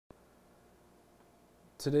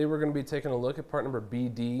Today we're going to be taking a look at part number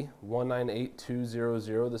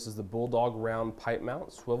BD198200. This is the Bulldog round pipe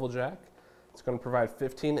mount swivel jack. It's going to provide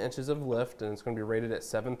 15 inches of lift and it's going to be rated at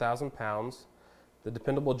 7,000 pounds. The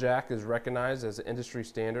dependable jack is recognized as an industry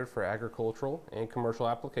standard for agricultural and commercial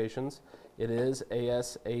applications. It is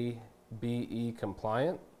ASABE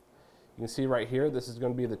compliant. You can see right here, this is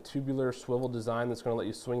going to be the tubular swivel design that's going to let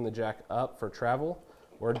you swing the jack up for travel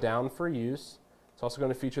or down for use. It's also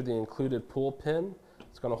going to feature the included pull pin.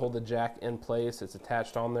 It's going to hold the jack in place. It's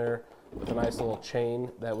attached on there with a nice little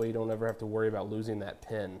chain. That way you don't ever have to worry about losing that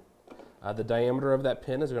pin. The diameter of that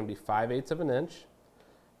pin is going to be 5/8 of an inch.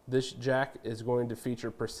 This jack is going to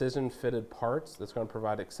feature precision fitted parts that's going to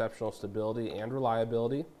provide exceptional stability and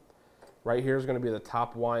reliability. Right here is going to be the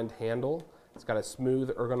top wind handle. It's got a smooth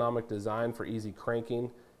ergonomic design for easy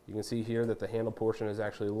cranking. You can see here that the handle portion is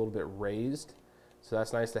actually a little bit raised. So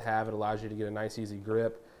that's nice to have. It allows you to get a nice easy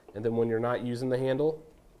grip. And then when you're not using the handle,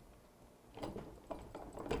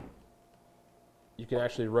 you can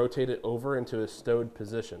actually rotate it over into a stowed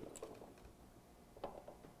position.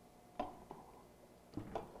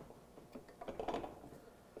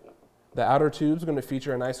 The outer tube is going to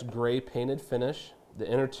feature a nice gray painted finish. The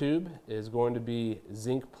inner tube is going to be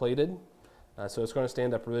zinc plated, so it's going to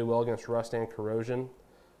stand up really well against rust and corrosion.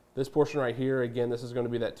 This portion right here, again, this is going to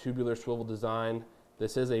be that tubular swivel design.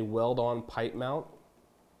 This is a Weld-On pipe mount,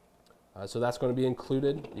 so that's going to be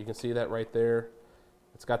included. You can see that right there.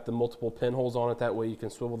 It's got the multiple pinholes on it. That way you can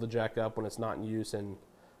swivel the jack up when it's not in use and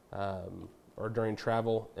or during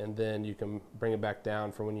travel, and then you can bring it back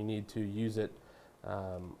down for when you need to use it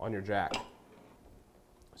on your jack.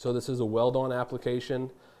 So this is a Weld-On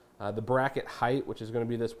application. The bracket height, which is going to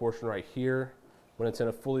be this portion right here, when it's in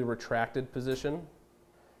a fully retracted position,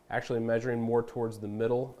 actually measuring more towards the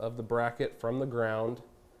middle of the bracket from the ground.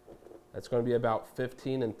 That's going to be about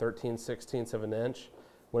 15 13/16 of an inch.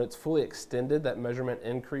 When it's fully extended, that measurement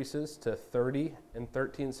increases to 30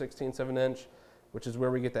 13/16 of an inch, which is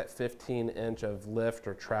where we get that 15-inch of lift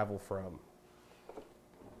or travel from.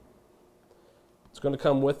 It's going to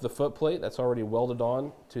come with the foot plate that's already welded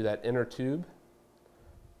on to that inner tube.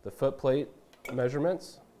 The foot plate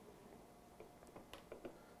measurements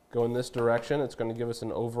go in this direction. It's going to give us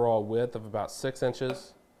an overall width of about 6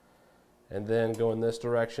 inches. And then go in this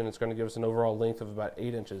direction, it's going to give us an overall length of about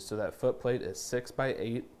 8 inches. So that foot plate is 6 by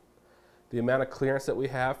 8. The amount of clearance that we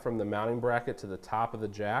have from the mounting bracket to the top of the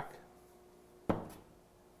jack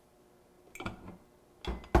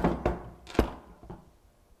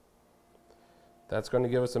that's going to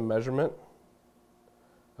give us a measurement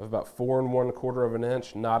of about 4 1/4 of an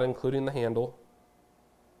inch, not including the handle.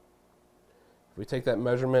 If we take that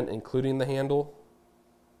measurement including the handle,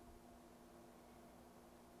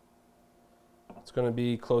 it's going to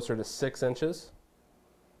be closer to 6 inches.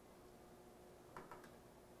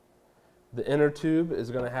 The inner tube is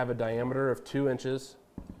going to have a diameter of 2 inches.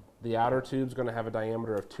 The outer tube is going to have a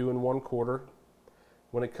diameter of 2 1/4.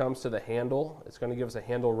 When it comes to the handle, it's going to give us a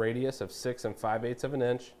handle radius of 6 5/8 of an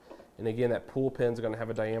inch. And again, that pull pin is going to have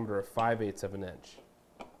a diameter of 5/8 of an inch.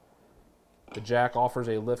 The jack offers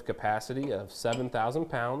a lift capacity of 7,000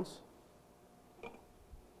 pounds.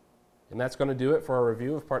 And that's going to do it for our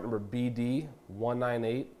review of part number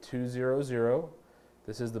BD198200.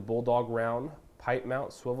 This is the Bulldog round pipe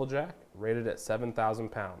mount swivel jack rated at 7,000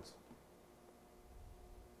 pounds.